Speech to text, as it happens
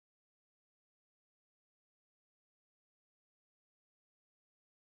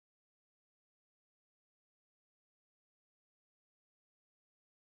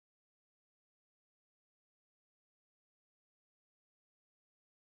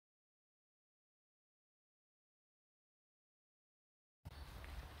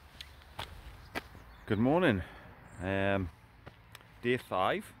Good morning. Day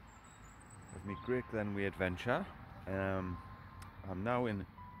 5 of my Great Glen adventure. I'm now in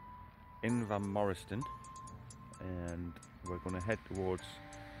Invermoriston and we're going to head towards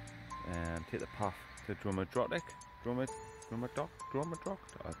take the path to Drummadrock.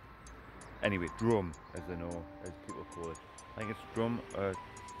 Anyway, Drum as they know, as people call it. I think it's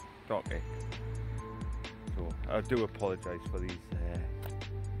Drummadrock. So I do apologise for these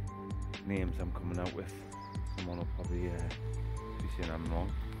names I'm coming out with. Someone will probably be saying I'm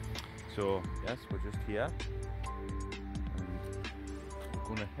wrong. So yes, we're just here and we're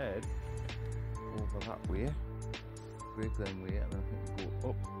going to head over that way, Great Glen way, and I think we go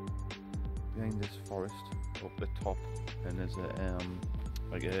up behind this forest, up the top, and there's a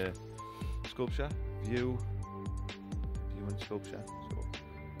like a sculpture, view and sculpture. So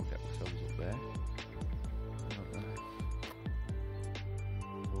we'll get ourselves up there.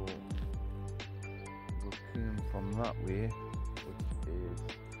 From that way, which is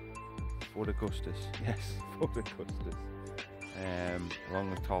Fort Augustus, yes, Fort Augustus, along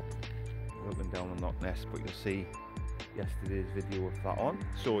the top, up and down on Loch Ness, but you'll see yesterday's video of that on.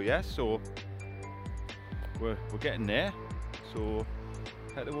 So yes, so we're getting there. So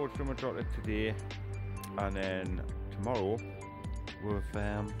head towards Drummadrock today, and then tomorrow we've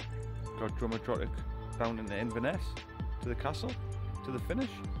got Drummadrock down in the Inverness to the castle, to the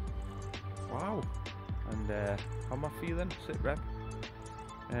finish. Wow. And how am I feeling? Sit rep.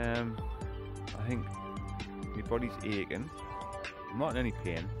 I think my body's aching. I'm not in any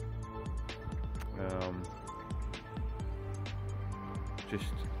pain.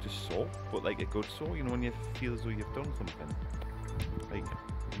 Just sore, but like a good sore. You know, when you feel as though you've done something. Like,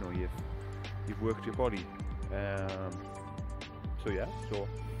 you know, you've worked your body. So yeah. So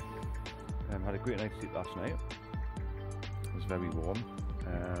had a great night's sleep last night. It was very warm.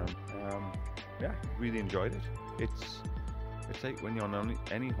 Yeah, really enjoyed it. It's like when you're on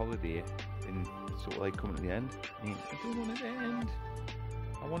any holiday and it's sort of like coming to the end. I don't want it to end.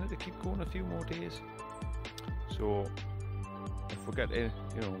 I want it to keep going a few more days. So if we get to,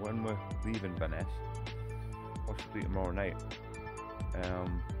 you know, when we're leaving Inverness, possibly tomorrow night,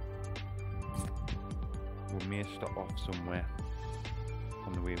 we may stop off somewhere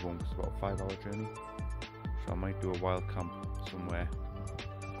on the way home. It's about a 5-hour journey. So I might do a wild camp somewhere.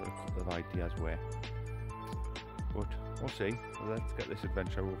 A couple of ideas where, but we'll see. Well, let's get this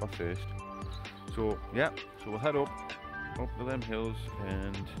adventure over first. So yeah, so we'll head up to them hills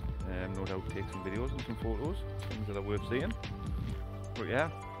and no doubt take some videos and some photos, things that are worth seeing. But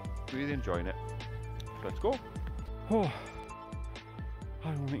yeah, really enjoying it. So let's go. Oh,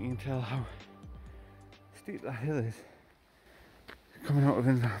 I don't think you can tell how steep that hill is coming out of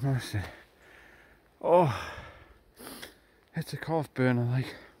Invermoriston. Oh, it's a calf burner,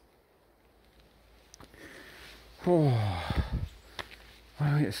 like. Oh, what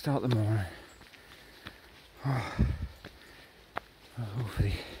a way to start the morning. Oh, well,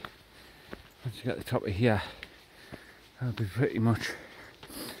 hopefully, once you get to the top of here, I'll be pretty much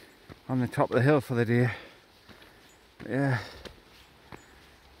on the top of the hill for the day. But yeah,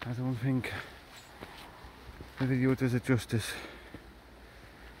 I don't think the video does it justice.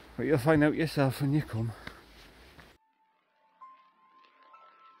 But you'll find out yourself when you come.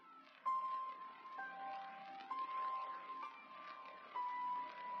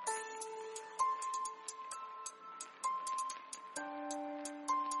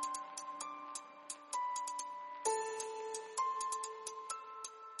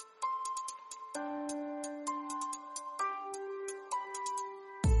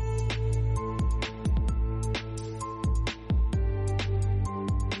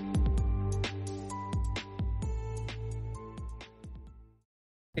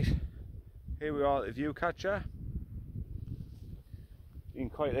 Here we are at the view catcher. Been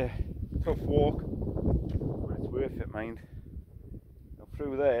quite a tough walk, but it's worth it, mind. Now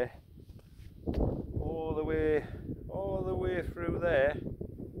through there, all the way through there,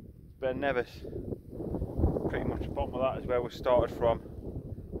 Ben Nevis. Pretty much the bottom of that is where we started from.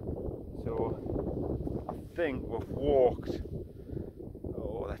 So I think we've walked.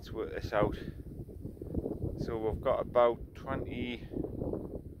 Oh, let's work this out. So we've got about 25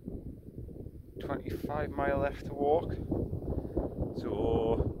 mile left to walk,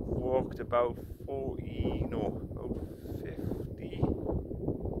 so walked about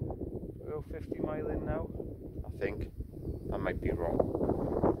 50 mile in now, I think. I might be wrong.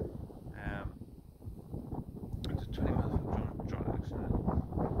 It's a 20 miles from John.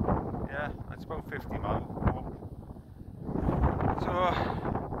 Yeah, that's about 50 mile walk. So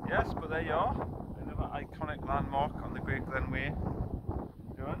yes, but there you are, another iconic landmark on the Great Glen Way.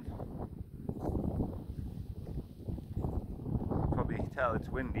 Done. tell it's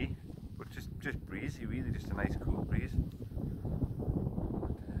windy, but just breezy, really, just a nice cool breeze.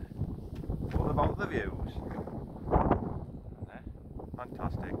 All about the views.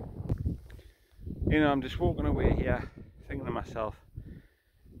 Fantastic. You know, I'm just walking away here thinking to myself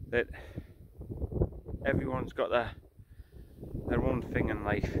that everyone's got their own thing in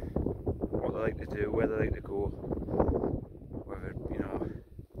life, what they like to do, where they like to go, whether, you know,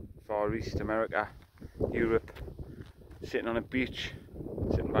 Far East, America, Europe, sitting on a beach,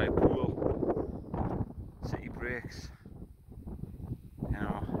 sitting by a pool, city breaks, you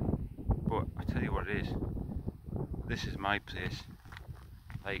know. But I tell you what it is, this is my place.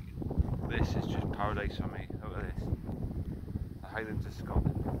 Like, this is just paradise for me. Look at this, the Highlands of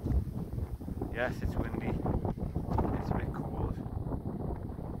Scotland. Yes, it's windy, it's a bit cold.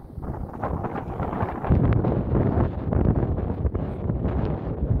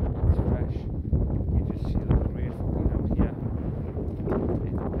 It's fresh. You just see the rain being out here.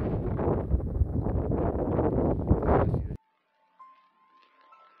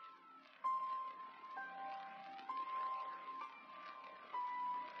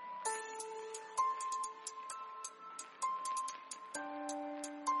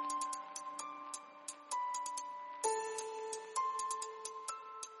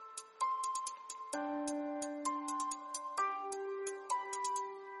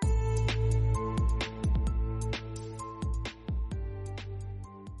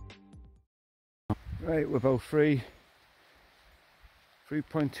 Right, we're about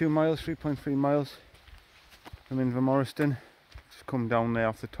 3.2 miles, 3.3 miles from Invermoriston. Just come down there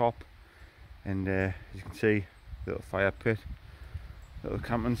off the top, and as you can see, little fire pit, little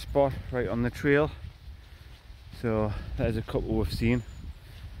camping spot right on the trail. So there's a couple we've seen.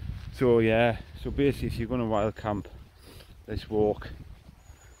 So yeah, so basically if you're going to wild camp this walk,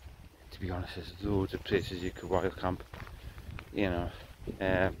 to be honest, there's loads of places you could wild camp, you know.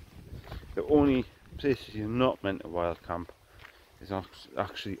 The only places you're not meant to wild camp is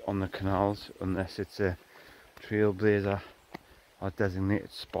actually on the canals, unless it's a trailblazer or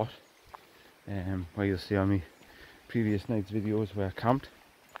designated spot, where you'll see on my previous night's videos where I camped.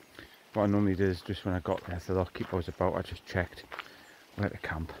 What I normally do is just when I got there, so I'll keep I was about, I just checked where to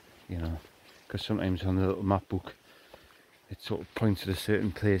camp, you know, because sometimes on the little map book it sort of points at a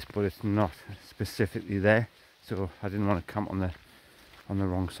certain place, but it's not specifically there. So I didn't want to camp on the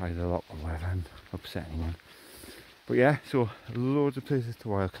wrong side of the lock or whatever and upset anyone. But yeah, so loads of places to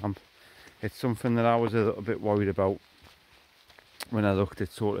wild camp. It's something that I was a little bit worried about when I looked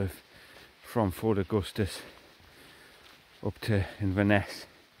at sort of from Fort Augustus up to Inverness.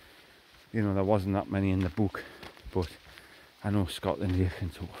 You know, there wasn't that many in the book, but I know Scotland you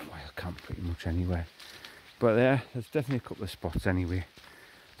can sort of wild camp pretty much anywhere. But there's definitely a couple of spots anyway,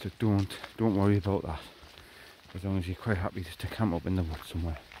 so don't worry about that, as long as you're quite happy just to camp up in the woods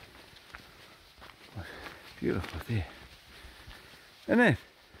somewhere. But beautiful day, isn't it?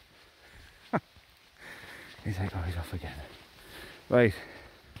 He's like, oh, he's off again. Right,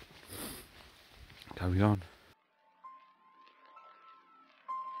 carry on.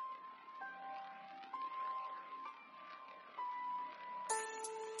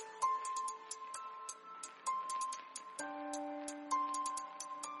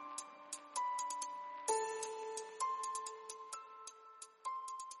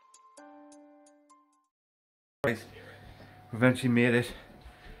 Right, we eventually made it.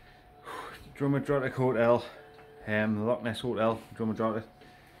 Drummadrotic Hotel, the Loch Ness Hotel, Drummadrotic.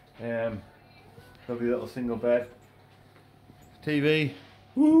 Lovely little single bed, TV,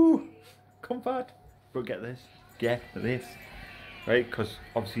 woo, comfort. But get this, right? Because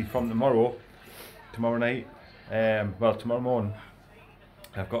obviously from tomorrow night, well, tomorrow morning,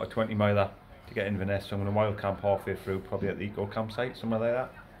 I've got a 20 miler to get Inverness, so I'm going to wild camp halfway through, probably at the eco campsite, somewhere like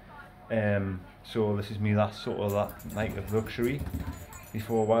that. So this is me last sort of that night of luxury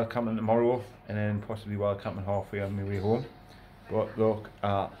before wild camping tomorrow, and then possibly wild camping halfway on my way home. But look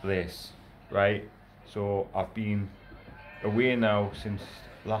at this, right? So I've been away now since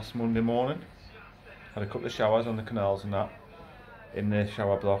last Monday morning. Had a couple of showers on the canals and that, in the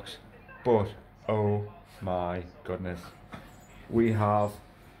shower blocks. But oh my goodness, we have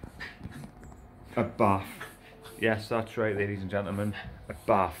a bath. Yes, that's right, ladies and gentlemen, a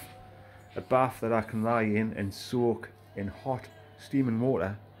bath. A bath that I can lie in and soak in hot steaming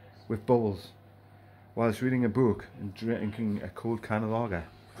water with bubbles whilst reading a book and drinking a cold can of lager.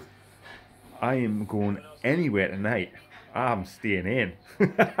 I am going anywhere tonight. I'm staying in.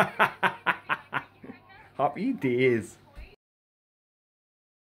 Happy days.